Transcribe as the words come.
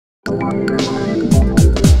JIAM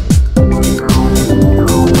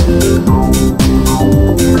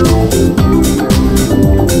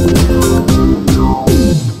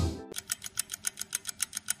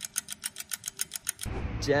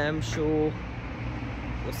show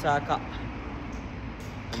OSAKA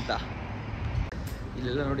ಅಂತ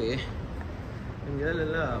ಇಲ್ಲೆಲ್ಲ ನೋಡಿ ನಿಮ್ಗೆ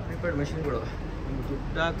ಇದೆಲ್ಲ ಪ್ರಿಪೇರ್ಡ್ ಮೆಷಿನ್ಗಳು ನಿಮ್ಗೆ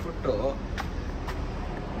ದುಡ್ಡು ಹಾಕ್ಬಿಟ್ಟು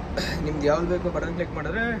ನಿಮ್ಗೆ ಯಾವ್ದು ಬೇಕೋ ಬಟನ್ ಕ್ಲಿಕ್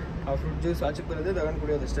ಮಾಡಿದ್ರೆ ಆ ಫ್ರೂಟ್ ಜ್ಯೂಸ್ ಆಚೆಗೆ ಬರೋದೇ ತಗೊಂಡು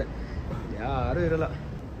ಕುಡಿಯೋದಷ್ಟೇ, ಯಾರೂ ಇರೋಲ್ಲ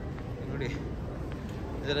ನೋಡಿ.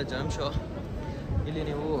 ಇದೆಲ್ಲ JIAM ಶೋ. ಇಲ್ಲಿ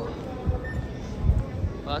ನೀವು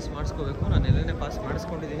ಪಾಸ್ ಮಾಡಿಸ್ಕೋಬೇಕು. ನಾನು ಎಲ್ಲನೇ ಪಾಸ್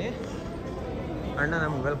ಮಾಡಿಸ್ಕೊಂಡಿದ್ದೀನಿ. ಅಣ್ಣ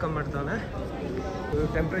ನಮ್ಗೆ ವೆಲ್ಕಮ್ ಮಾಡ್ತಾನೆ.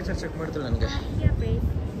 ಟೆಂಪ್ರೇಚರ್ ಚೆಕ್ ಮಾಡ್ತಾರೆ ನನಗೆ.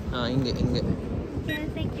 ಹಾಂ, ಹಿಂಗೆ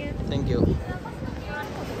ಥ್ಯಾಂಕ್ ಯು.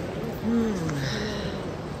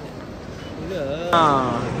 ಈಗ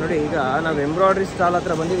ನೋಡಿ, ಈಗ ನಾವು ಎಂಬ್ರಾಯ್ಡ್ರಿ ಸ್ಟಾಲ್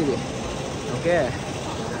ಹತ್ರ ಬಂದಿದ್ದೀವಿ. ಓಕೆ,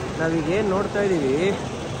 ನಾವೀಗ ಏನು ನೋಡ್ತಾ ಇದ್ದೀವಿ,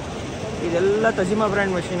 ಇದೆಲ್ಲ ತಜಿಮಾ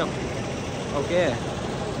brand machine. Okay,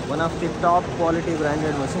 one of the top quality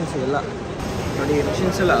branded machines ಇವೆಲ್ಲ. ನೋಡಿ ಈ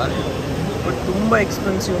ಮಷಿನ್ಸ್ ಎಲ್ಲ ಬಟ್ ತುಂಬ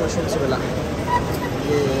ಎಕ್ಸ್ಪೆನ್ಸಿವ್ ಮಷಿನ್ಸ್ ಇವೆಲ್ಲ.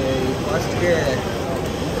 ಈ ಕಾಸ್ಟ್ಗೆ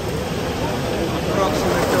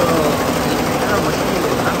ಅಪ್ರಾಕ್ಸಿಮೇಟ್ ಮಷಿನ್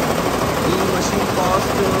ಇದೆಯಲ್ಲ, ಈ ಮಷಿನ್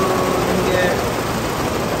ಕಾಸ್ಟ್ ನಿಮಗೆ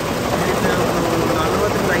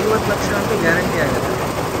 40-50 ಲಕ್ಷ ಅಂತ ಗ್ಯಾರಂಟಿ ಆಗುತ್ತೆ.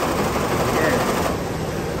 ಓಕೆ,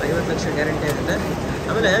 50 ಲಕ್ಷ ಗ್ಯಾರಂಟಿ ಆಗುತ್ತೆ.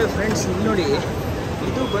 ಆಮೇಲೆ ಫ್ರೆಂಡ್ಸ್, ಇಲ್ಲಿ ನೋಡಿ,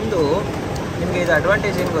 ಇದು ಬಂದು ನಿಮಗೆ ಇದು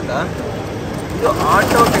ಅಡ್ವಾಂಟೇಜ್ ಏನು ಗೊತ್ತಾ, ಇದು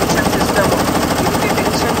ಆಟೋ ಟೆನ್ಷನ್ ಸಿಸ್ಟಮು. ಇದಕ್ಕೆ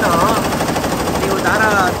ಟೆನ್ಷನ್ನು ನೀವು ದಾರ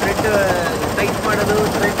ಥ್ರೆಡ್ ಟೈಟ್ ಮಾಡೋದು,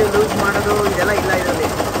 ಥ್ರೆಡ್ ಲೂಸ್ ಮಾಡೋದು ಇದೆಲ್ಲ ಇಲ್ಲ ಇದರಲ್ಲಿ.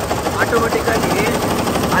 ಆಟೋಮೆಟಿಕ್ಕಾಗಿ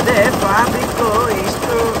ಅದೇ ಫ್ಯಾಬ್ರಿಕ್ಕು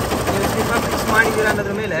ಎಷ್ಟು ನೀವು ಸ್ಲಿಪ್ಪಾಗಿ ಫಿಕ್ಸ್ ಮಾಡಿದ್ದೀರ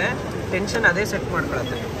ಅನ್ನೋದ್ರ ಮೇಲೆ ಟೆನ್ಷನ್ ಅದೇ ಸೆಟ್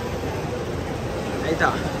ಮಾಡ್ಕೊಳತ್ತೆ. ಆಯಿತಾ?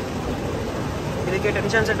 ಇದಕ್ಕೆ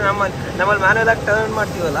ಟೆನ್ಷನ್ ಸೆಟ್ ನಮ್ಮಲ್ಲಿ ಮ್ಯಾನುವಲಾಗಿ ಟರ್ನ್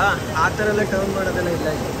ಮಾಡ್ತೀವಲ್ಲ, ಆ ಥರ ಎಲ್ಲ ಟರ್ನ್ ಮಾಡೋದೆಲ್ಲ ಇಲ್ಲ.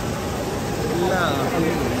 ಇಲ್ಲ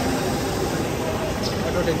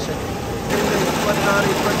ಆಟೋ ಟೆನ್ಷನ್.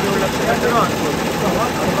 26-27 ಲಕ್ಷ ಗಂಟೆನೂ ಆಗ್ಬೋದು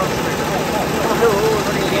ಅಪ್ರಾಕ್ಸಿಮೇಟ್. ಅದು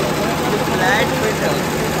ನೋಡಿ, flat bed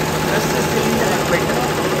plus cylinder bed.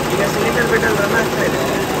 ಈಗ ಸಿಲಿಂಡರ್ ಬೆಡ್ಡಲ್ಲಿ ರನ್ ಆಗ್ತಾ ಇದೆ.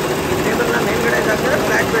 ಈ ಟೇಬಲ್ನ ಮೇಲ್ಗಡೆ ಹಾಕಿದ್ರೆ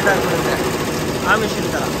ಫ್ಲ್ಯಾಟ್ ಬೆಡ್ ಆಗಿಬಿಡುತ್ತೆ. ಆ ಮಿಷಿನ್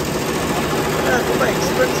ಥರ ತುಂಬ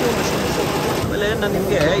ಎಕ್ಸ್ಪೆನ್ಸಿವ್ ಮಿಷಿನ್ಸು. ಆಮೇಲೆ ನಾನು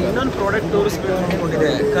ನಿಮಗೆ ಇನ್ನೊಂದು ಪ್ರಾಡಕ್ಟ್ ತೋರಿಸ್ಬೇಕು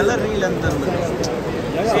ಅಂದ್ಕೊಂಡಿದ್ದೆ, ಕಲರ್ ರೀಲ್ ಅಂತ ಅಂದ್ಬಿಟ್ಟು.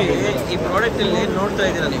 ಈ ಪ್ರಾಡಕ್ಟಲ್ಲಿ ನೋಡ್ತಾ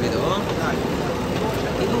ಇದ್ದೀರಾ ನೀವಿದು,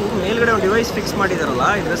 ಇದು ಮೇಲ್ಗಡೆ ಒಂದು ಡಿವೈಸ್ ಫಿಕ್ಸ್ ಮಾಡಿದಾರಲ್ಲ,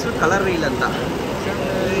 ಇದ್ರ ಹೆಸರು ಕಲರ್ ರೀಲ್ ಅಂತ.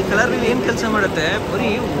 ಈ ಕಲರ್ ರೀಲ್ ಏನು ಕೆಲಸ ಮಾಡುತ್ತೆ, ಬರೀ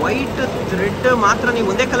ವೈಟ್ ಥ್ರೆಡ್ ಮಾತ್ರ ನೀವು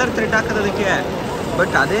ಒಂದೇ ಕಲರ್ ಥ್ರೆಡ್ ಹಾಕೋದಕ್ಕೆ.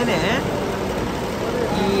 ಬಟ್ ಅದೇನೇ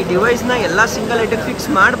ಈ ಡಿವೈಸ್ನ ಎಲ್ಲ ಸಿಂಗಲ್ ಐಟಿಗೆ ಫಿಕ್ಸ್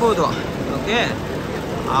ಮಾಡ್ಬೋದು. ಓಕೆ,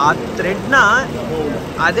 ಆ ಥ್ರೆಡ್ನ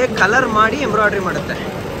ಅದೇ ಕಲರ್ ಮಾಡಿ ಎಂಬ್ರಾಯ್ಡ್ರಿ ಮಾಡುತ್ತೆ.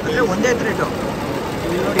 ಅಂದರೆ ಒಂದೇ ಥ್ರೆಡ್ಡು.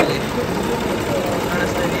 ಇಲ್ಲಿ ನೋಡಿ, ಇಲ್ಲಿ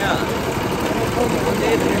ಕಾಣಿಸ್ತಾ ಇದೆಯಾ, ಒಂದೇ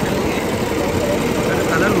ಥ್ರೆಡ್ಡಲ್ಲಿ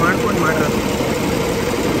ಕಲರ್ ಮಾಡ್ಕೊಂಡು ಮಾಡಿರೋದು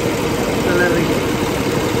ಕಲರ್ ರೀಲ್.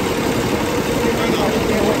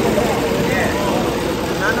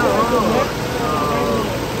 ನಾನು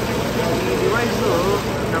ಈ ಡಿವೈಸು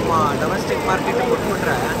ನಮ್ಮ ಡೊಮೆಸ್ಟಿಕ್ ಮಾರ್ಕೆಟಿಗೆ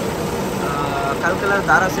ಕೊಟ್ಬಿಟ್ರೆ ಕಲರ್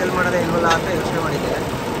ದಾರ ಸೇಲ್ ಮಾಡೋದೇ ಇಲ್ವಲ್ಲ ಅಂತ ಯೋಚನೆ ಮಾಡಿದ್ದೆ.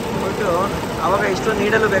 ಬಟ್ ಆವಾಗ ಇಷ್ಟೊಂದು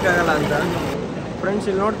ನೀಡಲು ಬೇಕಾಗಲ್ಲ ಅಂತ. ಫ್ರೆಂಡ್ಸ್,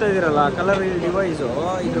 ಇಲ್ಲಿ ನೋಡ್ತಾ ಇದ್ದೀರಲ್ಲ ಕಲರ್ ರೀಲ್ ಡಿವೈಸು,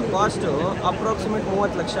 ಇದ್ರ ಕಾಸ್ಟು ಅಪ್ರಾಕ್ಸಿಮೇಟ್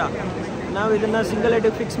 30 ಲಕ್ಷ. ನಾವು ಇದನ್ನು ಸಿಂಗಲ್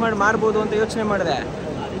ಐಟಿಗೆ ಫಿಕ್ಸ್ ಮಾಡಿ ಮಾರ್ಬೋದು ಅಂತ ಯೋಚನೆ ಮಾಡಿದೆ.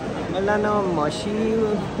 ಆಮೇಲೆ ನಾನು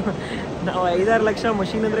ನಾವು 5-6 ಲಕ್ಷ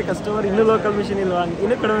ಮಷೀನ್ ಅಂದರೆ ಕಸ್ಟಮರ್ ಇನ್ನೂ ಲೋಕಲ್ ಮಿಷಿನ್ ಇಲ್ವಾ,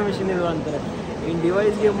 ಇನ್ನೂ ಕಡಿಮೆ ಮಿಷಿನ್ ಇಲ್ವಾ ಅಂತಾರೆ. ಇನ್ನು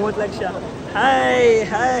ಡಿವೈಸ್ಗೆ 30 lakh. Hi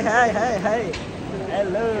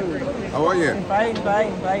hello. How are you? Fine.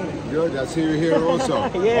 Good, I see you here also.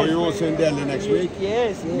 Yes. Are you also in Delhi next week?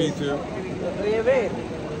 Yes. Me too. Where?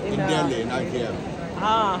 In Delhi, in IKEA.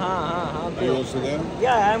 Okay. Are you also there?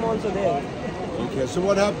 Yeah, I'm also there. Okay, so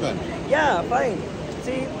what happened? Yeah, fine.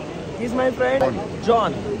 See, he's my friend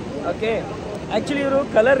John. Okay. Actually, ಇವರು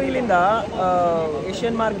colour ರೀಲಿಂದ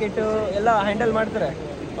Asian market ಎಲ್ಲ handle ಮಾಡ್ತಾರೆ.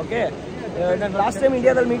 Okay, ನಾನು last time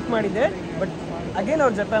ಇಂಡಿಯಾದಲ್ಲಿ meet ಮಾಡಿದ್ದೆ, but again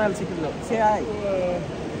ಅವ್ರ ಜಪಾನಲ್ಲಿ ಸಿಕ್ಕಿದ್ಲು. Say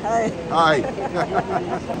hi.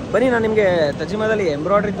 ಬನ್ನಿ, ನಾನು ನಿಮಗೆ ತಜಿಮಾದಲ್ಲಿ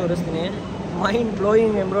ಎಂಬ್ರಾಯ್ಡ್ರಿ ತೋರಿಸ್ತೀನಿ. ಮೈಂಡ್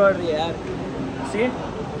ಬ್ಲೋಯಿಂಗ್ ಎಂಬ್ರಾಯ್ಡ್ರಿ ಯಾರ್.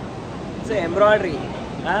 ಸೇ ಎಂಬ್ರಾಯ್ಡ್ರಿ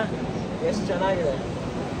ಎಷ್ಟು ಚೆನ್ನಾಗಿದೆ.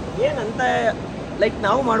 ಏನಂತ ಲೈಕ್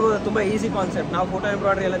ನಾವು ಮಾಡ್ಬೋದು, ತುಂಬ ಈಸಿ ಕಾನ್ಸೆಪ್ಟ್. ನಾವು ಫೋಟೋ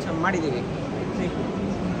ಎಂಬ್ರಾಯ್ಡ್ರಿ ಎಲ್ಲ ಚೆನ್ನಾಗಿ ಮಾಡಿದ್ದೀವಿ.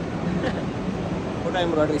 ಫೋಟೋ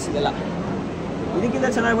ಎಂಬ್ರಾಯ್ಡ್ರೀಸ್ ಇದೆಲ್ಲ ಇದಕ್ಕಿಂತ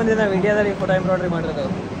ಚೆನ್ನಾಗಿ ಬಂದಿದೆ ನಾವು ಇಂಡಿಯಾದಲ್ಲಿ ಫೋಟೋ ಎಂಬ್ರಾಯ್ಡ್ರಿ ಮಾಡಿರೋದು.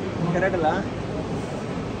 ಕರೆಕ್ಟ್ ಅಲ್ಲ?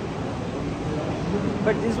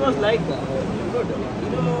 But this was like good.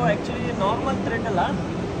 ಇದು ಆ್ಯಕ್ಚುಲಿ ನಾರ್ಮಲ್ ಥ್ರೆಡ್ ಅಲ್ಲ,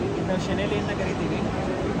 ಇದು ಶೆನೆಲಿ ಅಂತ ಕರಿತೀವಿ.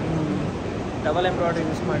 ಡಬಲ್ ಎಂಬ್ರಾಯ್ಡ್ರಿ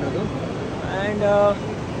ಯೂಸ್ ಮಾಡೋದು. ಆ್ಯಂಡ್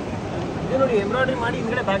ಇದು ನೋಡಿ, ಎಂಬ್ರಾಯ್ಡ್ರಿ ಮಾಡಿ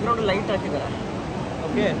ಹಿಂದ್ಗಡೆ ಬ್ಯಾಕ್ಗ್ರೌಂಡ್ ಲೈಟ್ ಹಾಕಿದ್ದಾರೆ.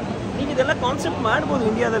 ಓಕೆ, ಈಗ ಇದೆಲ್ಲ ಕಾನ್ಸೆಪ್ಟ್ ಮಾಡ್ಬೋದು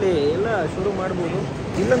ಇಂಡಿಯಾದಲ್ಲಿ, ಎಲ್ಲ ಶುರು ಮಾಡ್ಬೋದು.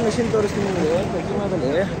 ಇಲ್ಲೊಂದು ಮಿಷಿನ್ ತೋರಿಸ್ತೀನಿ ನಿಮಗೆ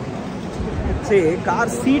ತಜಿಮಾದಲ್ಲಿ. ಸಿ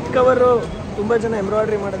ಕಾರ್ ಸೀಟ್ ಕವರು ತುಂಬ ಜನ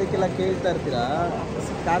ಎಂಬ್ರಾಯ್ಡ್ರಿ ಮಾಡೋದಕ್ಕೆಲ್ಲ ಕೇಳ್ತಾ ಇರ್ತೀರಾ.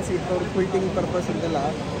 ಕಾರ್ ಸೀಟ್ ಕವರ್ ಕ್ವಿಲ್ಟಿಂಗ್ ಪರ್ಪಸ್ ಇದೆಲ್ಲ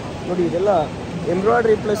ನೋಡಿ, ಇದೆಲ್ಲ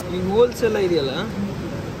ಎಂಬ್ರಾಯ್ಡ್ರಿ ಪ್ಲಸ್ ಈ ಹೋಲ್ಸ್ ಎಲ್ಲ ಇದೆಯಲ್ಲ,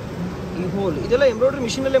 ಈ ಹೋಲ್ ಇದೆಲ್ಲ ಎಂಬ್ರಾಯ್ಡ್ರಿ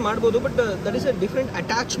ಮಿಷಿನಲ್ಲೇ ಮಾಡ್ಬೋದು. But that is a different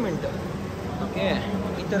attachment. Okay,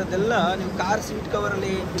 ಈ ಥರದ್ದೆಲ್ಲ ನಿಮ್ಮ ಕಾರ್ ಸೀಟ್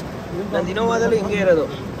ಕವರಲ್ಲಿ, ನನ್ನ ಇನೋವಾದಲ್ಲಿ ಹಿಂಗೆ ಇರೋದು,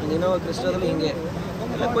 ನನ್ನ ಇನೋವಾ ಕ್ರಿಸ್ಟಾದಲ್ಲಿ ಹಿಂಗೆ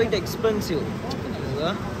ಎಲ್ಲ ಕ್ವೈಟ್ ಎಕ್ಸ್ಪೆನ್ಸಿವ್.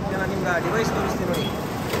 ನಾನು ನಿಮ್ಗೆ ಆ ಡಿವೈಸ್ ತೋರಿಸ್ತೀನಿ ನೋಡಿ,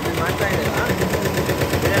 ಮಾಡ್ತಾ ಇದ್ದೀರಾ.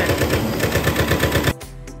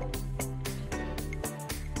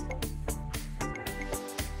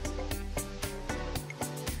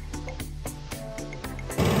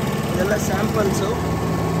 ಇದೆಲ್ಲ ಸ್ಯಾಂಪಲ್ಸು.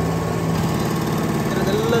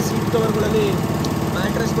 ಇದೆಲ್ಲ ಸೀಟ್ ಕವರ್ಗಳಲ್ಲಿ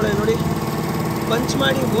ಮ್ಯಾಟ್ರೆಸ್ಗಳಲ್ಲಿ ನೋಡಿ ಪಂಚ್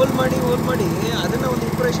ಮಾಡಿ ಹೋಲ್ ಮಾಡಿ ಅದನ್ನು ಒಂದು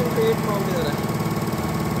ಇಂಪ್ರೆಷನ್ ಕ್ರಿಯೇಟ್ ಮಾಡಿಬಿಟ್ಟಿದ್ದಾರೆ.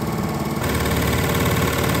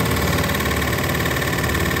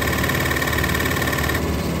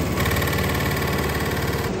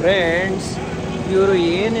 ಫ್ರೆಂಡ್ಸ್, ಇವರು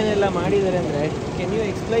ಏನೇನೆಲ್ಲ ಮಾಡಿದ್ದಾರೆ ಅಂದರೆ, can you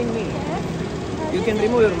explain me? You can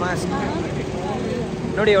remove your mask.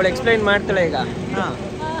 ನೋಡಿ, ಅವಳು ಎಕ್ಸ್ಪ್ಲೈನ್ ಮಾಡ್ತಾಳೆ ಈಗ. ಹಾಂ,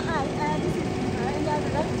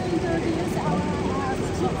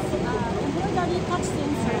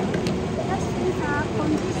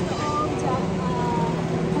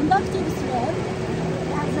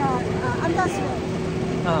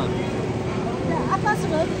 ಹಾಂ, upper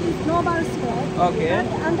thread is normal thread. Okay. And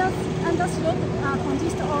under thread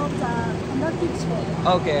consists of the conductive thread.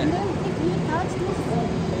 Okay. And then if we touch this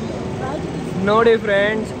thread, right? ನೋಡಿ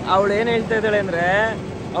friends, ಅವಳು ಏನು ಹೇಳ್ತಾ ಇದ್ದಾಳೆ ಅಂದರೆ,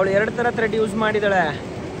 ಅವಳು 2 ಥರ ಥ್ರೆಡ್ ಯೂಸ್ ಮಾಡಿದ್ದಾಳೆ.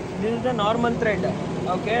 This is the normal thread.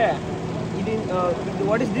 Okay, ಇದು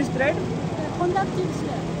what is this thread? Conductive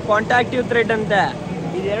thread. ಕಾಂಟ್ಯಾಕ್ಟಿವ್ thread ಅಂತ.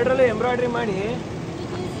 ಇದು ಎರಡರಲ್ಲೂ ಎಂಬ್ರಾಯ್ಡ್ರಿ ಮಾಡಿ.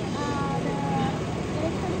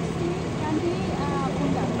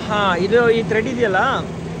 ಹಾಂ, ಇದು ಈ ಥ್ರೆಡ್ ಇದೆಯಲ್ಲ,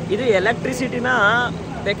 ಇದು ಎಲೆಕ್ಟ್ರಿಸಿಟಿನ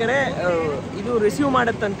ಬೇಕಾದ್ರೆ ಇದು ರಿಸೀವ್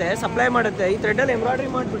ಮಾಡುತ್ತಂತೆ, ಸಪ್ಲೈ ಮಾಡುತ್ತೆ. ಈ ಥ್ರೆಡ್ಡಲ್ಲಿ ಎಂಬ್ರಾಯ್ಡ್ರಿ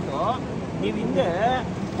ಮಾಡಿಬಿಟ್ಟು ನೀವು ಹಿಂದೆ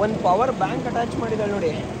ಒಂದು ಪವರ್ ಬ್ಯಾಂಕ್ ಅಟ್ಯಾಚ್ ಮಾಡಿದ್ದಾಳೆ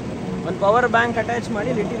ನೋಡಿ, ಒಂದು ಪವರ್ ಬ್ಯಾಂಕ್ ಅಟ್ಯಾಚ್ ಮಾಡಿ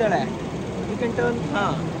ಇಲ್ಲಿ ಇಟ್ಟಿದ್ದಾಳೆ. You can turn.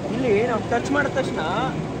 ಹಾಂ, ಇಲ್ಲಿ ನಾವು ಟಚ್ ಮಾಡಿದ ತಕ್ಷಣ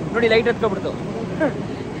ನೋಡಿ ಲೈಟ್ ಹತ್ಕೊಬಿಡ್ತು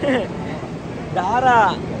ದಾರ,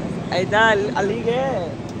 ಆಯಿತಾ? ಅಲ್ಲಿಗೆ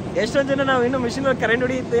ಎಷ್ಟೊಂದು ಜನ ನಾವು ಇನ್ನೂ ಮಿಷಿನ್ ಕರೆಂಟ್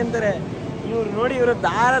ಹೊಡಿಯುತ್ತೆ ಅಂತಾರೆ. ಇವ್ರು ನೋಡಿ, ಇವರು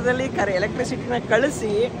ದಾರದಲ್ಲಿ ಎಲೆಕ್ಟ್ರಿಸಿಟಿನ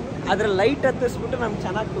ಕಳಿಸಿ ಅದರ ಲೈಟ್ ಹತ್ತಿಸ್ಬಿಟ್ಟು ನಮ್ಗೆ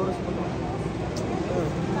ಚೆನ್ನಾಗಿ ತೋರಿಸ್ಬಿಟ್ಟು.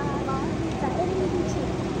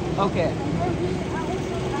 ಓಕೆ,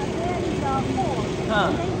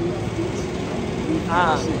 ಹಾಂ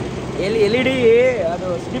ಹಾಂ, ಎಲ್ ಇ ಡಿ ಅದು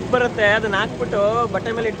ಸ್ಟಿಪ್ ಬರುತ್ತೆ, ಅದನ್ನ ಹಾಕ್ಬಿಟ್ಟು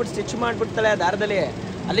ಬಟ್ಟೆ ಮೇಲೆ ಇಟ್ಬಿಟ್ಟು ಸ್ಟಿಚ್ ಮಾಡಿಬಿಡ್ತಾಳೆ ಆ ದಾರದಲ್ಲಿ.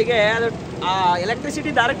 ಅಲ್ಲಿಗೆ ಅದು ಆ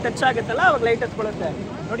ಎಲೆಕ್ಟ್ರಿಸಿಟಿ ದಾರಕ್ಕೆ ಟಚ್ ಆಗುತ್ತಲ್ಲ, ಅವಾಗ ಲೈಟ್ ಹತ್ಕೊಳ್ಳುತ್ತೆ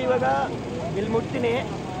ನೋಡಿ. ಇವಾಗ ಇಲ್ಲಿ ಮುಟ್ತೀನಿ,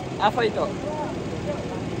 ಆಫ್ ಆಯಿತು.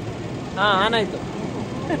 ಹಾಂ, ಆನ್ ಆಯಿತು.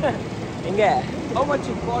 ಹಿಂಗೆ. How much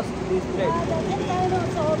it cost this thread?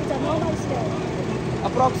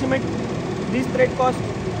 Approximate this thread cost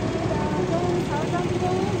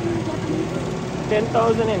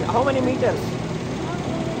 10,000 yen. How many meters?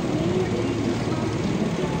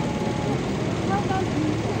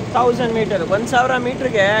 1000 metre. 1000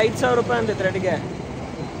 ಮೀಟ್ರಿಗೆ 5000 ರೂಪಾಯಿ ಅಂತೆ ಥ್ರೆಡ್ಗೆ.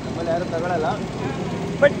 ನಮ್ಮಲ್ಲಿ ಯಾರು ತಗೊಳ್ಳಲ್ಲ.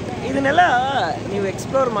 ಬಟ್ ಇದನ್ನೆಲ್ಲ ನೀವು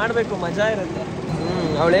ಎಕ್ಸ್ಪ್ಲೋರ್ ಮಾಡಬೇಕು, ಮಜಾ ಇರುತ್ತೆ.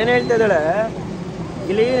 ಅವಳು ಏನು ಹೇಳ್ತಾ ಇದ್ದಾಳೆ,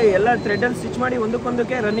 ಇಲ್ಲಿ ಎಲ್ಲ ಥ್ರೆಡಲ್ಲಿ ಸ್ಟಿಚ್ ಮಾಡಿ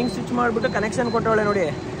ಒಂದಕ್ಕೊಂದಕ್ಕೆ ರನ್ನಿಂಗ್ ಸ್ಟಿಚ್ ಮಾಡಿಬಿಟ್ಟು ಕನೆಕ್ಷನ್ ಕೊಟ್ಟವಳೆ ನೋಡಿ.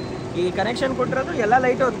 ಈ ಕನೆಕ್ಷನ್ ಕೊಟ್ಟಿರೋದು ಎಲ್ಲ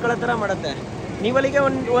ಲೈಟು ಹೊತ್ಕೊಳ್ಳೋ ಥರ ಮಾಡುತ್ತೆ. ನೀವಲ್ಲಿಗೆ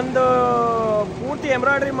ಒಂದು ಪೂರ್ತಿ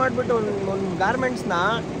ಎಂಬ್ರಾಯ್ಡ್ರಿ ಮಾಡಿಬಿಟ್ಟು ಒಂದು ಗಾರ್ಮೆಂಟ್ಸ್ನ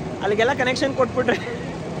ಅಲ್ಲಿಗೆಲ್ಲ ಕನೆಕ್ಷನ್ ಕೊಟ್ಬಿಟ್ರೆ,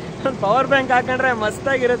 ಒಂದು ಪವರ್ ಬ್ಯಾಂಕ್ ಹಾಕೊಂಡ್ರೆ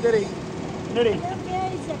ಮಸ್ತಾಗಿರುತ್ತೆ ರೀ ನೋಡಿ.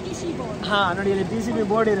 ಹಾಂ, ನೋಡಿ, ಇಲ್ಲಿ PCB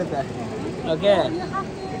ಬೋರ್ಡ್ ಇರುತ್ತೆ. ಓಕೆ,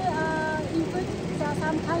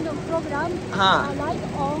 ಹಾಂ.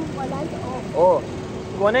 ಓ,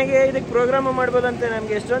 ಕೊನೆಗೆ ಇದಕ್ಕೆ ಪ್ರೋಗ್ರಾಮ್ ಮಾಡ್ಬೋದಂತೆ.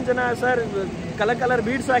 ನಮ್ಗೆ ಎಷ್ಟೊಂದು ಜನ ಸರ್ ಕಲರ್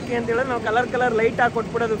ಬೀಡ್ಸ್ ಹಾಕಿ ಅಂತ ಹೇಳಿದ್ರೆ ನಾವು ಕಲರ್ ಲೈಟ್ ಹಾಕಿ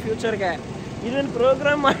ಕೊಟ್ಬಿಡೋದು ಫ್ಯೂಚರ್ಗೆ. ಇದನ್ನು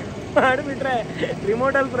ಪ್ರೋಗ್ರಾಮ್ ಮಾಡಿಬಿಟ್ರೆ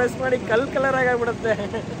ರಿಮೋಟಲ್ಲಿ ಪ್ರೆಸ್ ಮಾಡಿ ಕಲರ್ ಆಗಿಬಿಡುತ್ತೆ.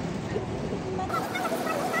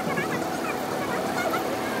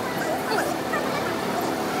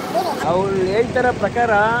 ಅವ್ರು ಹೇಳ್ತಾರ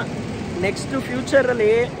ಪ್ರಕಾರ ನೆಕ್ಸ್ಟ್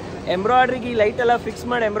ಫ್ಯೂಚರಲ್ಲಿ ಎಂಬ್ರಾಯ್ಡ್ರಿಗೆ ಲೈಟೆಲ್ಲ ಫಿಕ್ಸ್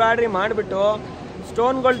ಮಾಡಿ ಎಂಬ್ರಾಯ್ಡ್ರಿ ಮಾಡಿಬಿಟ್ಟು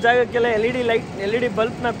ಸ್ಟೋನ್ಗಳ ಜಾಗಕ್ಕೆಲ್ಲ ಎಲ್ ಇ ಡಿ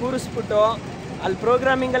ಬಲ್ಬ್ನ ಕೂರಿಸ್ಬಿಟ್ಟು ಅಲ್ಲಿ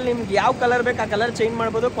ಪ್ರೋಗ್ರಾಮಿಂಗಲ್ಲಿ ನಿಮ್ಗೆ ಯಾವ ಕಲರ್ ಬೇಕು ಆ ಕಲರ್ ಚೇಂಜ್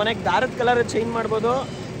ಮಾಡ್ಬೋದು. ಕೊನೆಗೆ ದಾರದ ಕಲರ್ ಚೇಂಜ್ ಮಾಡ್ಬೋದು.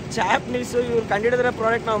 ಚಾಪ್ನೀಸು ಇವ್ರು ಕಂಡಿಡಿದ್ರೆ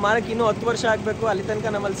ಪ್ರಾಡಕ್ಟ್ ನಾವು ಮಾರಕ್ಕೆ ಇನ್ನೂ 10 ವರ್ಷ ಆಗಬೇಕು. ಅಲ್ಲಿ ತನಕ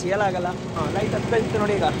ನಮ್ಮಲ್ಲಿ ಸೇಲ್ ಆಗಲ್ಲ. ಹಾಂ, ಲೈಟ್ ಹತ್ತೈತೆ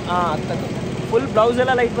ನೋಡಿ ಈಗ. ಹಾಂ, ಹತ್ತದು ಫುಲ್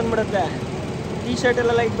ಬ್ಲೌಸೆಲ್ಲ ಲೈಟ್ ಬಂದುಬಿಡುತ್ತೆ, ಟೀ ಶರ್ಟ್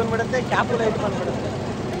ಎಲ್ಲ ಲೈಟ್ ಬಂದುಬಿಡುತ್ತೆ, ಕ್ಯಾಪು ಲೈಟ್ ಬಂದುಬಿಡುತ್ತೆ.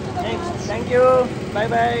 ನೆಕ್ಸ್ಟ್, ಥ್ಯಾಂಕ್ ಯು, ಬಾಯ್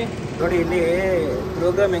ಬಾಯ್. ನೋಡಿ, ಇಲ್ಲಿ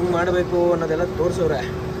ಪ್ರೋಗ್ರಾಮ್ ಹೆಂಗೆ ಮಾಡಬೇಕು ಅನ್ನೋದೆಲ್ಲ ತೋರಿಸೋರೆ.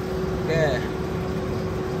 ಓಕೆ,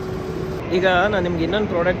 ಈಗ ನಾನು ನಿಮ್ಗೆ ಇನ್ನೊಂದು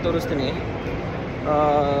ಪ್ರಾಡಕ್ಟ್ ತೋರಿಸ್ತೀನಿ.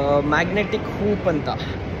 ಮ್ಯಾಗ್ನೆಟಿಕ್ ಹೂಪ್ ಅಂತ.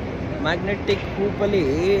 ಮ್ಯಾಗ್ನೆಟಿಕ್ ಹೂಪಲ್ಲಿ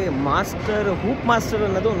ಹೂಪ್ ಮಾಸ್ಟರ್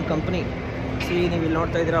ಅನ್ನೋದು ಒಂದು ಕಂಪ್ನಿ. ಸಿ, ನೀವು ಇಲ್ಲಿ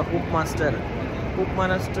ನೋಡ್ತಾ ಇದ್ದೀರಾ ಹೂಪ್ ಮಾಸ್ಟರ್. ಕುಕ್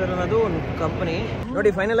ಮಾಸ್ಟರ್ ಅನ್ನೋದು ಒಂದು ಕಂಪನಿ. ನೋಡಿ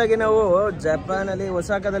ಫೈನಲ್ ಆಗಿ ನಾವು ಜಪಾನಲ್ಲಿ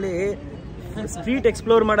ಒಸಾಕಾದಲ್ಲಿ ಸ್ಟ್ರೀಟ್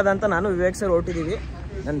ಎಕ್ಸ್ಪ್ಲೋರ್ ಮಾಡೋದಂತ ನಾನು ವಿವೇಕ್ ಸರ್ ಹೊರಟಿದ್ದೀವಿ.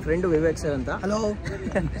 ನನ್ನ ಫ್ರೆಂಡು ವಿವೇಕ್ ಸರ್ ಅಂತ. ಹಲೋ.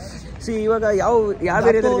 ಸಿ ಇವಾಗ ಯಾವ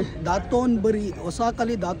ಏರಿಯಾದಲ್ಲಿ? ದಾತೋನ್ಬರಿ,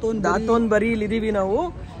 ಒಸಾಕಲ್ಲಿ ದಾತೋನ್ಬರಿಲಿ ಇದ್ದೀವಿ ನಾವು.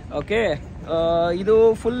 ಓಕೆ, ಇದು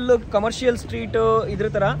ಫುಲ್ ಕಮರ್ಷಿಯಲ್ ಸ್ಟ್ರೀಟ್ ಇದ್ರ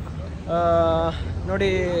ಥರ. ನೋಡಿ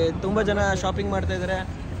ತುಂಬ ಜನ ಶಾಪಿಂಗ್ ಮಾಡ್ತಾ ಇದ್ದಾರೆ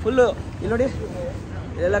ಫುಲ್ಲು. ಇಲ್ಲಿ ನೋಡಿ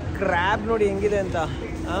ಇದೆಲ್ಲ ಕ್ರ್ಯಾಬ್ ನೋಡಿ ಹೆಂಗಿದೆ ಅಂತ.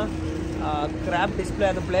 ಕ್ರ್ಯಾಬ್ ಡಿಸ್ಪ್ಲೇ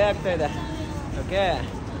ಅದು ಪ್ಲೇ ಆಗ್ತಾ ಇದೆ. ಓಕೆ,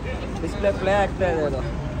 ಡಿಸ್ಪ್ಲೇ ಪ್ಲೇ ಆಗ್ತಾ ಇದೆ ಅದು.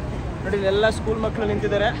 ನೋಡಿ ಇಲ್ಲೆಲ್ಲ ಸ್ಕೂಲ್ ಮಕ್ಕಳು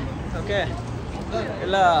ನಿಂತಿದ್ದಾರೆ. ಓಕೆ,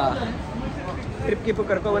 ಎಲ್ಲ ಟ್ರಿಪ್ ಗಿಪ್ಪು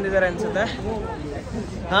ಕರ್ಕೊಂಡು ಬಂದಿದ್ದಾರೆ ಅನ್ಸುತ್ತೆ.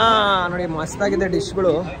 ನೋಡಿ ಮಸ್ತಾಗಿದೆ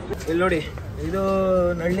ಡಿಶ್ಗಳು. ಇಲ್ಲಿ ನೋಡಿ ಇದು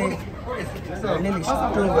ನಳ್ಳಿ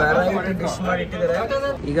ಇಷ್ಟು ವೆರೈಟಿ ಡಿಶ್ ಮಾಡಿಟ್ಟಿದ್ದಾರೆ.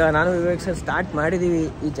 ಈಗ ನಾನು ವಿವೇಕ್ ಸರ್ ಸ್ಟಾರ್ಟ್ ಮಾಡಿದ್ದೀವಿ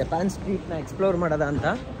ಈ ಜಪಾನ್ ಸ್ಟ್ರೀಟ್ನ ಎಕ್ಸ್ಪ್ಲೋರ್ ಮಾಡೋದ ಅಂತ.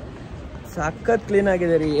 ಸಖತ್ ಕ್ಲೀನ್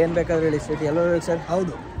ಆಗಿದೆ ರೀ, ಏನು ಬೇಕಾದ್ರೆ ಹೇಳಿ ಸ್ಟ್ರೀಟ್. ಎಲ್ಲೋ ವಿವೇಕ್ ಸರ್?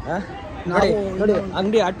 ಹೌದು. ನೋಡಿ ನೋಡಿ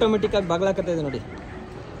ಅಂಗಡಿ ಆಟೋಮೆಟಿಕ್ ಆಗಿ ಬಾಗ್ಲಾಕತ್ತ ಇದೆ ನೋಡಿ.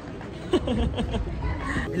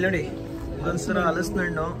 ಇಲ್ಲಿ ನೋಡಿ ಇದೊಂದ್ಸರ ಹಲಸಿನ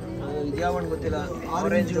ಹಣ್ಣು, ಇದ್ಯಾವ ಹಣ್ಣು ಗೊತ್ತಿಲ್ಲ,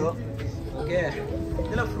 ಆರೆಂಜು. ಓಕೆ,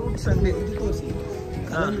 ಇದೆಲ್ಲ ಫ್ರೂಟ್ಸ್ ಅಂಗಡಿ.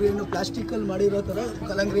 ಕಲಂಗ್ರಿಯನ್ನು ಪ್ಲಾಸ್ಟಿಕ್ ಅಲ್ಲಿ ಮಾಡಿರೋ ತರ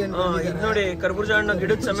ಕಲಂಗ್ರಿ ಇದು ನೋಡಿ ಕರ್ಬೂಜ ಹಣ್ಣು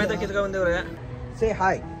ಗಿಡದ ಸಮೇತ ಕಿತ್ಕೊಂಡ್ ಬಂದಿವ್ರೆ. Say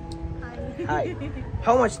hi. Hi.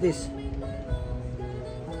 How much this?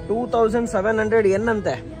 2700 N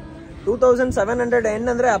ಅಂತೆ. 2700 ಎನ್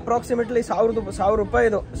ಅಂದ್ರೆ ಅಪ್ರಾಕ್ಸಿಮೇಟ್ಲಿ 1000 ರೂಪಾಯಿ.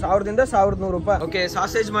 ಇದು 1000ದಿಂದ 1100 ರೂಪಾಯಿ. ಓಕೆ,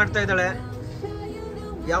 ಸಾಸೇಜ್ ಮಾಡ್ತಾ ಇದ್ದಾಳೆ.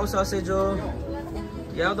 ಯಾವ ಸಾಸೇಜು?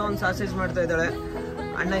 ಯಾವ್ದೋ ಒಂದು ಸಾಸೇಜ್ ಮಾಡ್ತಾ ಇದ್ದಾಳೆ.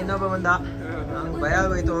 ಅಣ್ಣ ಇನ್ನೊಬ್ಬ ಬಂದ, ಅವ್ನಿಗೆ ಭಯ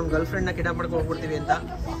ಆಗೋಯ್ತು, ಅವ್ನ ಗರ್ಲ್ ಫ್ರೆಂಡ್ ನ ಕಿಡಾಪ್ ಮಾಡ್ಕೊಂಡು ಹೋಗ್ಬಿಡ್ತೀವಿ ಅಂತ.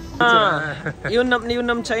 ನೀವು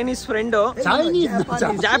ನಮ್ ಚೈನೀಸ್ ಫ್ರೆಂಡು,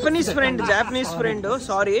 ಜಾಪನೀಸ್ ಫ್ರೆಂಡ್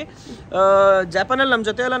ಸಾರಿ. ಜಪಾನಲ್ಲಿ ನಮ್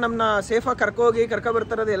ಜೊತೆ ಎಲ್ಲ ನಮ್ನ ಸೇಫ್ ಆಗಿ ಕರ್ಕೊ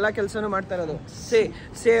ಬರ್ತಾರದು, ಎಲ್ಲಾ ಕೆಲಸನೂ ಮಾಡ್ತಾ ಇರೋದು.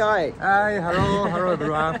 Say hi. Hello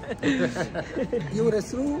everyone. ಇವ್ರ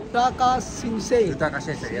ಹೆಸರು ಯುಟಾಕಾ ಸಿನ್ಸೆ.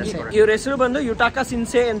 ಇವ್ರ ಹೆಸರು ಬಂದು ಯುಟಾಕಾ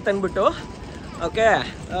ಸಿನ್ಸೆ ಅಂತ ಅಂದ್ಬಿಟ್ಟು. ಓಕೆ,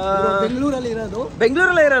 ಬೆಂಗಳೂರಲ್ಲಿ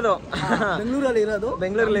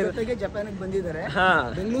ಜೊತೆಗೆ ಜಪಾನಿಗೆ ಬಂದಿದ್ದಾರೆ.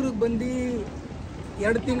 ಬೆಂಗಳೂರಿಗೆ ಬಂದು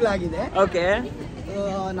 2 ತಿಂಗಳಾಗಿದೆ. ಓಕೆ,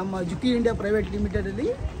 ನಮ್ಮ ಜುಕಿ ಇಂಡಿಯಾ ಪ್ರೈವೇಟ್ ಲಿಮಿಟೆಡ್ ಅಲ್ಲಿ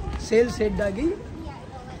ಸೇಲ್ಸ್ ಹೆಡ್ ಆಗಿ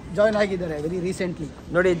ಜಾಯ್ನ್ ಆಗಿದ್ದಾರೆ ವೆರಿ ರೀಸೆಂಟ್ಲಿ.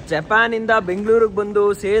 ನೋಡಿ ಜಪಾನ್ ಇಂದ ಬೆಂಗಳೂರಿಗೆ ಬಂದು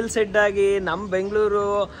ಸೇಲ್ಸ್ ಹೆಡ್ ಆಗಿ ನಮ್ಮ ಬೆಂಗಳೂರು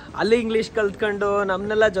ಅಲ್ಲಿ ಇಂಗ್ಲಿಷ್ ಕಲ್ತ್ಕೊಂಡು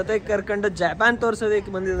ನಮ್ಮನ್ನೆಲ್ಲ ಜೊತೆಗೆ ಕರ್ಕೊಂಡು ಜಪಾನ್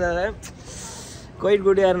ತೋರ್ಸೋದಕ್ಕೆ ಬಂದಿದ್ದಾರೆ. ಕ್ವೈಟ್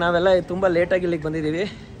ಗುಡ್ ಯಾರ್. ನಾವೆಲ್ಲ ತುಂಬ ಲೇಟಾಗಿ ಇಲ್ಲಿಗೆ ಬಂದಿದ್ದೀವಿ.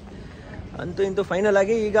 ಅಂತೂ ಇಂತೂ ಫೈನಲ್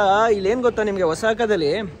ಆಗಿ ಈಗ ಇಲ್ಲೇನು ಗೊತ್ತಾ ನಿಮಗೆ,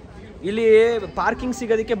 ಒಸಾಕಾದಲ್ಲಿ ಇಲ್ಲಿ ಪಾರ್ಕಿಂಗ್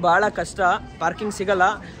ಸಿಗೋದಕ್ಕೆ ಭಾಳ ಕಷ್ಟ. ಪಾರ್ಕಿಂಗ್ ಸಿಗಲ್ಲ.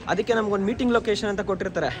 ಅದಕ್ಕೆ ನಮ್ಗೊಂದು ಮೀಟಿಂಗ್ ಲೊಕೇಶನ್ ಅಂತ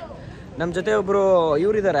ಕೊಟ್ಟಿರ್ತಾರೆ. ನಮ್ಮ ಜೊತೆ ಒಬ್ಬರು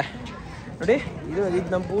ಇವರಿದ್ದಾರೆ ನೋಡಿ. ಇದು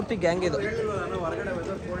ನಮ್ಮ ಪೂರ್ತಿ ಗ್ಯಾಂಗ್.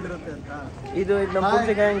 ಇದು ನಮ್ಮ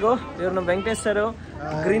ಪೂರ್ತಿ ಗ್ಯಾಂಗು. ಇವ್ರು ನಮ್ಮ ವೆಂಕಟೇಶ್ ಸರು,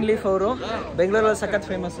 ಗ್ರೀನ್ ಲೀಫ್ ಅವರು ಬೆಂಗಳೂರಲ್ಲಿ ಸಖತ್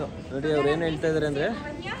ಫೇಮಸ್ಸು. ನೋಡಿ ಅವ್ರು ಏನು ಹೇಳ್ತಾ ಇದ್ದಾರೆ ಅಂದರೆ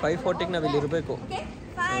 540ಗೆ ನಾವು ಇಲ್ಲಿ ಇರಬೇಕು.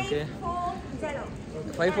 ಓಕೆ,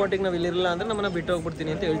 540ಗೆ ನಾವು ಇಲ್ಲಿರಲ್ಲ ಅಂದರೆ ನಮ್ಮನ್ನ ಬಿಟ್ಟು ಹೋಗ್ಬಿಡ್ತೀನಿ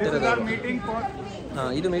ಅಂತ ಹೇಳ್ತಿರೋದು.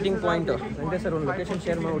 ಇದು ಮೀಟಿಂಗ್ ಪಾಯಿಂಟು. ವೆಂಕಟೇಶ್ ಸರ್ ಒಂದು ಲೊಕೇಶನ್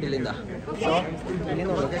ಶೇರ್ ಮಾಡ್ಬಿಟ್ಟು ಇಲ್ಲಿಂದ. ಇಲ್ಲಿಂದ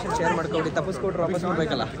ಒಂದು ಲೊಕೇಶನ್ ಶೇರ್ ಮಾಡ್ಕೊಂಡು ತಪ್ಪಿಸ್ಕೊಟ್ರೆ ವಾಪಸ್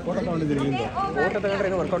ಹೋಗ್ಬೇಕಲ್ಲ. ಫೋಟೋ ತಗೊಂಡ್ರೆ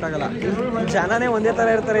ಏನೂ ವರ್ಕೌಟ್ ಆಗಲ್ಲ. ಜನನೇ ಒಂದೇ ಥರ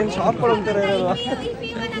ಇರ್ತಾರೆ, ಇನ್ನು ಶಾಪ್ಗಳು ಒಂಥರ ಇರೋದು.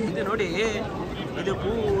 ಇದು ನೋಡಿ, ಇದು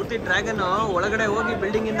ಪೂರ್ತಿ ಡ್ರ್ಯಾಗನ್ ಒಳಗಡೆ ಹೋಗಿ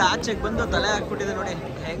ಬಿಲ್ಡಿಂಗ್ ಇಂದ ಆಚೆಗೆ ಬಂದು ತಲೆ ಹಾಕ್ಬಿಟ್ಟಿದೆ. ನೋಡಿ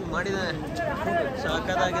ಹೆಂಗ್ ಮಾಡಿದ್ದಾನೆ,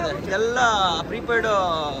 ಸಾಕಾಗಿದೆ. ಇದೆಲ್ಲ ಪ್ರೀಪೇಯ್ಡ್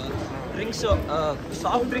ಡ್ರಿಂಕ್ಸು,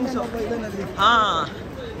 ಸಾಫ್ಟ್ ಡ್ರಿಂಕ್ಸು.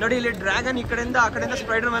 ನೋಡಿ ಇಲ್ಲಿ ಡ್ರ್ಯಾಗನ್ ಈ ಕಡೆಯಿಂದ ಆ ಕಡೆಯಿಂದ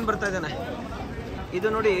ಸ್ಪೈಡರ್ ಮ್ಯಾನ್ ಬರ್ತಾ ಇದ್ದಾನೆ. ಇದು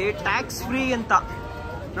ನೋಡಿ ಟ್ಯಾಕ್ಸ್ ಫ್ರೀ ಅಂತ.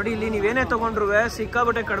 ನೋಡಿ ಇಲ್ಲಿ ನೀವೇನೇ ತೊಗೊಂಡ್ರು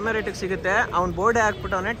ಸಿಕ್ಕಾಬಿಟ್ಟೆ ಕಡಿಮೆ ರೇಟಿಗೆ ಸಿಗುತ್ತೆ. ಅವ್ನು ಬೋರ್ಡೇ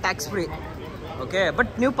ಹಾಕ್ಬಿಟ್ಟವನೇ ಟ್ಯಾಕ್ಸ್ ಫ್ರೀ. ಓಕೆ,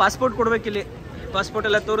 ಬಟ್ ನೀವು ಪಾಸ್ಪೋರ್ಟ್ ಕೊಡ್ಬೇಕು. ಇಲ್ಲಿ ಪಾಸ್ಪೋರ್ಟ್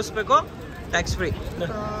ಎಲ್ಲ ತೋರಿಸ್ಬೇಕು, ಟ್ಯಾಕ್ಸ್ ಫ್ರೀ.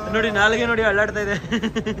 ನೋಡಿ ನಾಲ್ಗೆ ನೋಡಿ ಅಳ್ಳಾಡ್ತಾ ಇದೆ,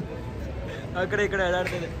 ಆ ಕಡೆ ಈ ಕಡೆ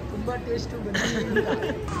ಅಳ್ಳಾಡ್ತಾ ಇದೆ. ತುಂಬಾ ಟೇಸ್ಟ್.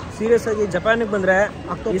 ಸೀರಿಯಸ್ ಆಗಿ ಜಪಾನಿಗೆ ಬಂದರೆ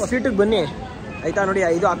ಈ ಸ್ಟ್ರೀಟಿಗೆ ಬನ್ನಿ ಆಯಿತಾ. ನೋಡಿ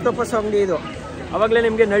ಇದು ಆಕ್ಟೋಪಸ್ ಅಂಗಡಿ. ಇದು ಅವಾಗಲೇ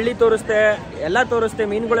ನಿಮಗೆ ನಳ್ಳಿ ತೋರಿಸ್ತೆ, ಎಲ್ಲ ತೋರಿಸ್ತೆ,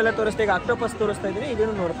 ಮೀನುಗಳೆಲ್ಲ ತೋರಿಸ್ತೆ. ಈಗ ಆಕ್ಟೋಪಸ್ ತೋರಿಸ್ತಾ ಇದ್ದೀನಿ,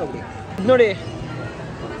 ಇದನ್ನು ನೋಡ್ಕೊಬಿಡಿ. ನೋಡಿ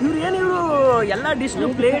ಇವ್ರು ಎಲ್ಲ ಡಿಶ್ನು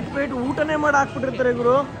ಪ್ಲೇಟ್ ಊಟನೇ ಮಾಡಿ ಹಾಕ್ಬಿಟ್ಟಿರ್ತಾರೆ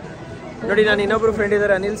ಇವರು. ನೋಡಿ ನಾನು ಇನ್ನೊಬ್ರು ಫ್ರೆಂಡ್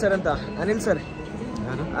ಇದ್ದಾರೆ, ಅನಿಲ್ ಸರ್ ಅಂತ. ಅನಿಲ್ ಸರ್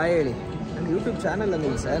ಹೇಳಿ. ನನ್ನ ಯೂಟ್ಯೂಬ್ ಚಾನಲ್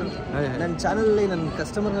ಅನಿಲ್ ಸರ್. ನನ್ನ ಚಾನಲಲ್ಲಿ ನನ್ನ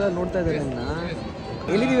ಕಸ್ಟಮರ್ನೆಲ್ಲ ನೋಡ್ತಾ ಇದ್ದಾರೆ. ನನ್ನ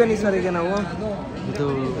ಎಲ್ಲಿದ್ದೀವಿ ಅನಿಲ್ ಸರ್ ಈಗ ನಾವು? ಇದು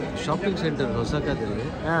ಶಾಪಿಂಗ್ ಸೆಂಟರ್ ಒಸಾಕಾದಲ್ಲಿ.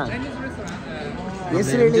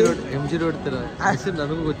 ಹೆಸರು ಹೇಳಿ. MG ರೋಡ್ ತರ. ಹೆಸರು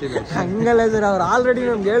ನನಗೂ ಗೊತ್ತಿಲ್ಲ. ಹಂಗಲ್ಲ ಸರ್, ಅವ್ರು ಆಲ್ರೆಡಿ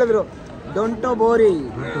ನಮ್ಗೆ ಹೇಳಿದ್ರು ಡೋಂಟ್ ಬೋರಿ.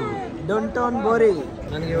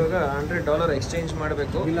 ನನಗೆ ಇವಾಗ $100 ಎಕ್ಸ್ಚೇಂಜ್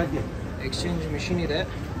ಮಾಡಬೇಕು. ಎಕ್ಸ್ಚೇಂಜ್ ಮಿಷಿನ್ ಇದೆ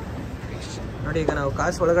ನೋಡಿ. ಈಗ ನಾವು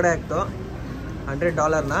ಕಾಸು ಒಳಗಡೆ ಹಾಕ್ತು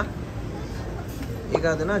 $100ನ. ಈಗ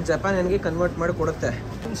ಅದನ್ನು ಜಪಾನಿಗೆ ಕನ್ವರ್ಟ್ ಮಾಡಿ ಕೊಡುತ್ತೆ.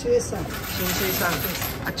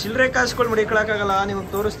 ಆ ಚಿಲ್ಲರೆ ಕಾಸುಗಳು ಮಡಿಕೊಳ್ಳೋಕ್ಕಾಗಲ್ಲ. ನಿಮಗೆ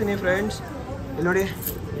ತೋರಿಸ್ತೀನಿ ಫ್ರೆಂಡ್ಸ್. ಇಲ್ಲಿ ನೋಡಿ,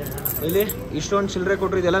 ಇಲ್ಲಿ ಇಷ್ಟೊಂದು ಚಿಲ್ಲರೆ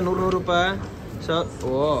ಕೊಟ್ಟರು. ಇದೆಲ್ಲ 100 ರೂಪಾಯಿ. ಸೊ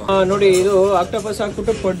ನೋಡಿ ಇದು ಆಕ್ಟೋಪಸ್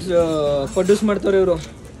ಹಾಕ್ಬಿಟ್ಟು ಪಡ್ಯೂಸ್ ಮಾಡ್ತಾರೆ ಇವರು.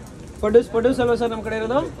 ಪಡ್ಯೂಸ್ ಅಲ್ವಾ ಸರ್ ನಮ್ಮ ಕಡೆ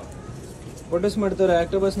ಇರೋದು? ಪ್ರೊಡ್ಯೂಸ್ ಮಾಡ್ತಾರೆ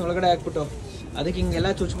ಆಕ್ಟೋಬಸ್ ಒಳಗಡೆ ಹಾಕ್ಬಿಟ್ಟು ಅದಕ್ಕೆ ಹಿಂಗೆಲ್ಲ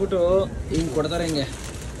ಚುಚ್ಬಿಟ್ಟು ಹಿಂಗೆ ಕೊಡ್ತಾರೆ ಹಿಂಗೆ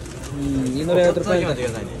 250 ರೂಪಾಯಿ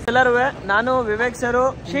ಎಲ್ಲರೂ. ನಾನು ವಿವೇಕ್ ಸರು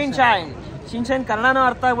ಶಿನ್ಶೈನ್ ಕನ್ನಡನೂ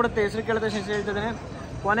ಅರ್ಥ ಆಗ್ಬಿಡುತ್ತೆ, ಹೆಸರು ಕೇಳಿದ್ರೆ ಶಿನ್ಶೈನ್ ಹೇಳ್ತಿದ್ದೇನೆ.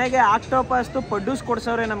 ಕೊನೆಗೆ ಆಕ್ಟೋಪಸ್ದು ಪಡ್ಡೂಸ್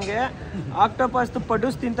ಕೊಡ್ಸವ್ರೆ ನಮಗೆ. ಆಕ್ಟೋಪಸ್ದು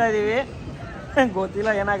ಪಡ್ಡೂಸ್ ತಿಂತಾ ಇದೀವಿ, ಗೊತ್ತಿಲ್ಲ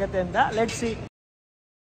ಏನಾಗುತ್ತೆ ಅಂತ. Let's see.